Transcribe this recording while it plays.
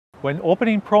When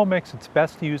opening Pro Mix, it's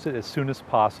best to use it as soon as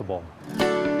possible.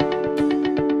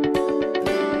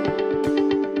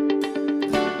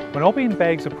 When opening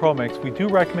bags of Pro Mix, we do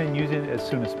recommend using it as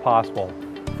soon as possible.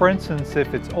 For instance,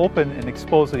 if it's open and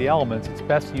exposed to the elements, it's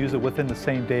best to use it within the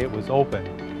same day it was opened.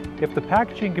 If the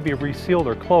packaging can be resealed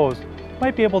or closed, you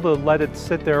might be able to let it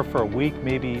sit there for a week,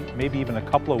 maybe even a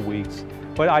couple of weeks.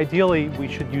 But ideally, we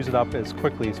should use it up as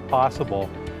quickly as possible.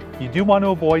 You do want to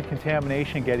avoid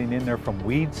contamination getting in there from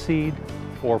weed seed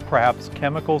or perhaps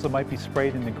chemicals that might be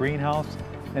sprayed in the greenhouse.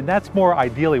 And that's more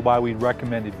ideally why we'd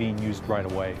recommend it being used right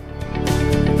away.